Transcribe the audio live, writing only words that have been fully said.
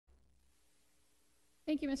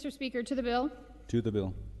Thank you, Mr. Speaker. To the bill. To the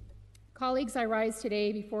bill. Colleagues, I rise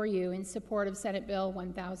today before you in support of Senate Bill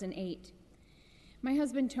 1008. My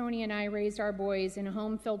husband Tony and I raised our boys in a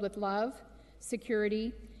home filled with love,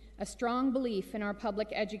 security, a strong belief in our public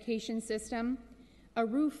education system, a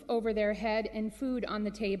roof over their head, and food on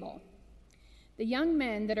the table. The young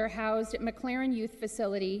men that are housed at McLaren Youth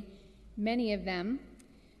Facility, many of them,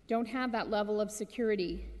 don't have that level of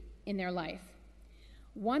security in their life.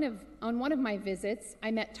 On one of my visits,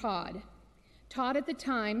 I met Todd. Todd, at the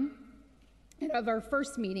time of our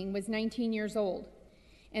first meeting, was 19 years old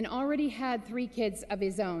and already had 3 kids of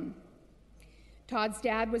his own. Todd's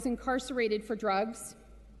dad was incarcerated for drugs.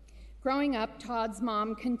 Growing up, Todd's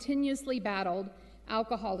mom continuously battled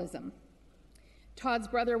alcoholism. Todd's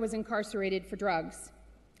brother was incarcerated for drugs.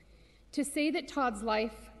 To say that Todd's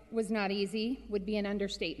life was not easy would be an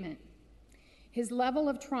understatement. His level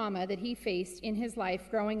of trauma that he faced in his life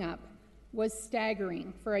growing up was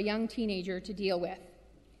staggering for a young teenager to deal with.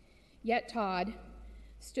 Yet Todd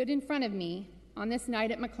stood in front of me on this night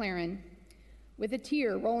at McLaren with a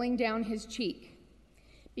tear rolling down his cheek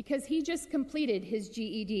because he just completed his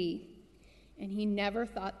GED, and he never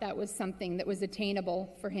thought that was something that was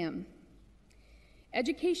attainable for him.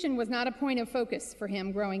 Education was not a point of focus for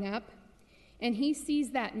him growing up, and he sees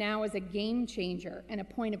that now as a game changer and a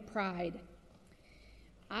point of pride.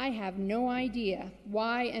 I have no idea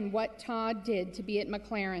why and what Todd did to be at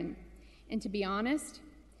McLaren, and to be honest,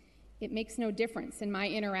 it makes no difference in my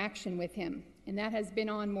interaction with him, and that has been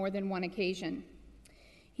on more than one occasion.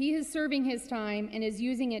 He is serving his time and is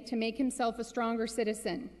using it to make himself a stronger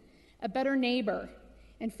citizen, a better neighbor,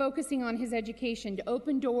 and focusing on his education to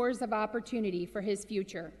open doors of opportunity for his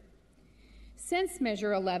future. Since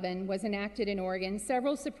Measure 11 was enacted in Oregon,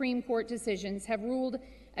 several Supreme Court decisions have ruled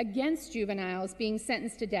against juveniles being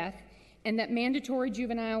sentenced to death and that mandatory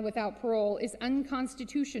juvenile without parole is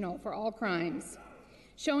unconstitutional for all crimes,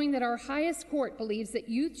 showing that our highest court believes that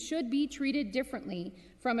youth should be treated differently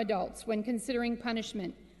from adults when considering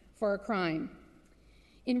punishment for a crime.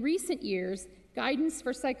 In recent years, guidance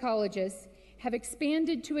for psychologists have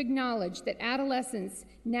expanded to acknowledge that adolescence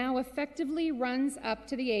now effectively runs up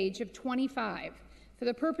to the age of 25 for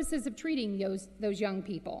the purposes of treating those young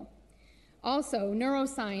people. Also,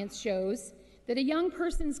 neuroscience shows that a young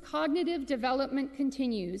person's cognitive development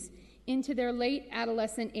continues into their late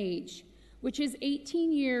adolescent age, which is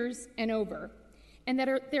 18 years and over, and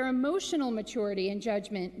that their emotional maturity and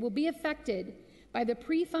judgment will be affected by the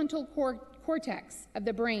prefrontal cortex of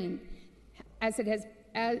the brain as it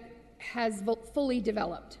has fully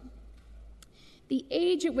developed. The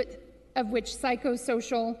age of which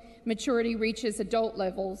psychosocial maturity reaches adult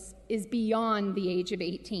levels is beyond the age of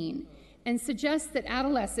 18 and suggests that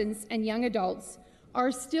adolescents and young adults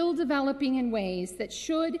are still developing in ways that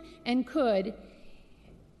should and could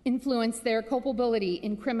influence their culpability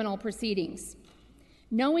in criminal proceedings.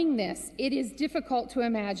 Knowing this, it is difficult to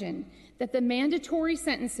imagine that the mandatory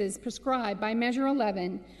sentences prescribed by Measure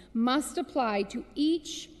 11 must apply to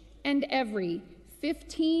each and every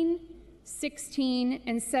 15, 16,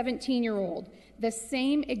 and 17-year-old the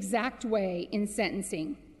same exact way in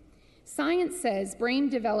sentencing. Science says brain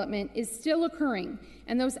development is still occurring,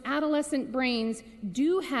 and those adolescent brains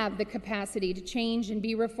do have the capacity to change and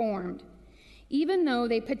be reformed, even though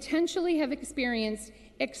they potentially have experienced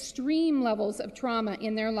extreme levels of trauma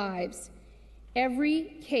in their lives.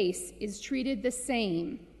 Every case is treated the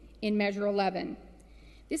same in Measure 11.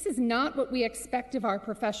 This is not what we expect of our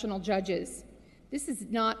professional judges. This is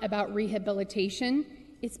not about rehabilitation.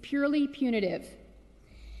 It's purely punitive.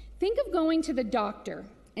 Think of going to the doctor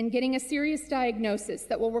and getting a serious diagnosis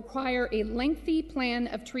that will require a lengthy plan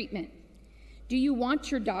of treatment. Do you want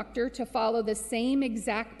your doctor to follow the same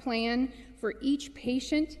exact plan for each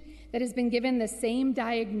patient that has been given the same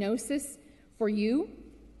diagnosis for you?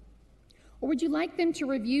 Or would you like them to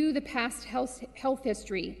review the past health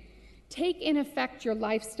history, take in effect your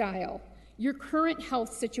lifestyle, your current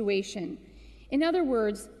health situation? In other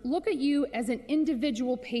words, look at you as an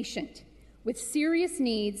individual patient with serious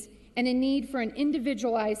needs and a need for an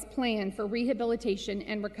individualized plan for rehabilitation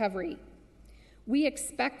and recovery. We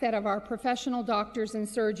expect that of our professional doctors and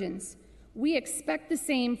surgeons. We expect the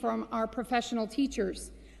same from our professional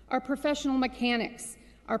teachers, our professional mechanics,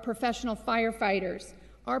 our professional firefighters,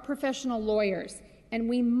 our professional lawyers, and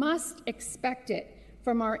we must expect it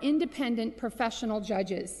from our independent professional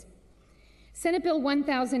judges. Senate Bill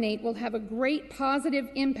 1008 will have a great positive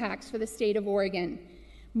impacts for the state of Oregon.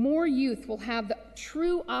 More youth will have the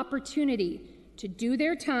true opportunity to do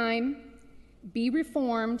their time, be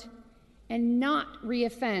reformed, and not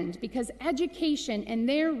reoffend, because education and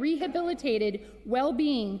their rehabilitated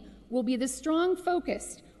well-being will be the strong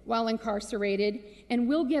focus while incarcerated and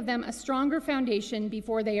will give them a stronger foundation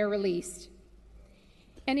before they are released.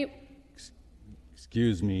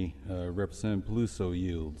 Excuse me, Representative Peluso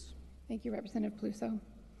yields. Thank you, Representative Peluso.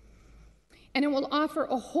 And it will offer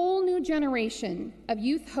a whole new generation of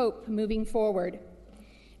youth hope moving forward.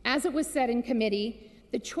 As it was said in committee,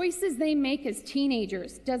 the choices they make as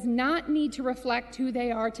teenagers does not need to reflect who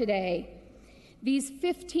they are today. These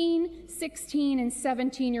 15, 16, and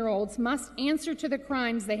 17-year-olds must answer to the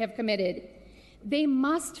crimes they have committed. They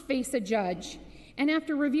must face a judge, and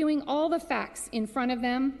after reviewing all the facts in front of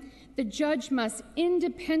them, the judge must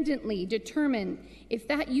independently determine if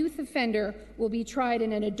that youth offender will be tried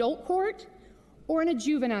in an adult court or in a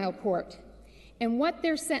juvenile court, and what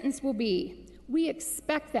their sentence will be. We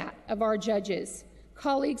expect that of our judges.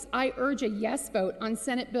 Colleagues, I urge a yes vote on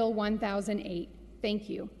Senate Bill 1008. Thank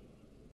you.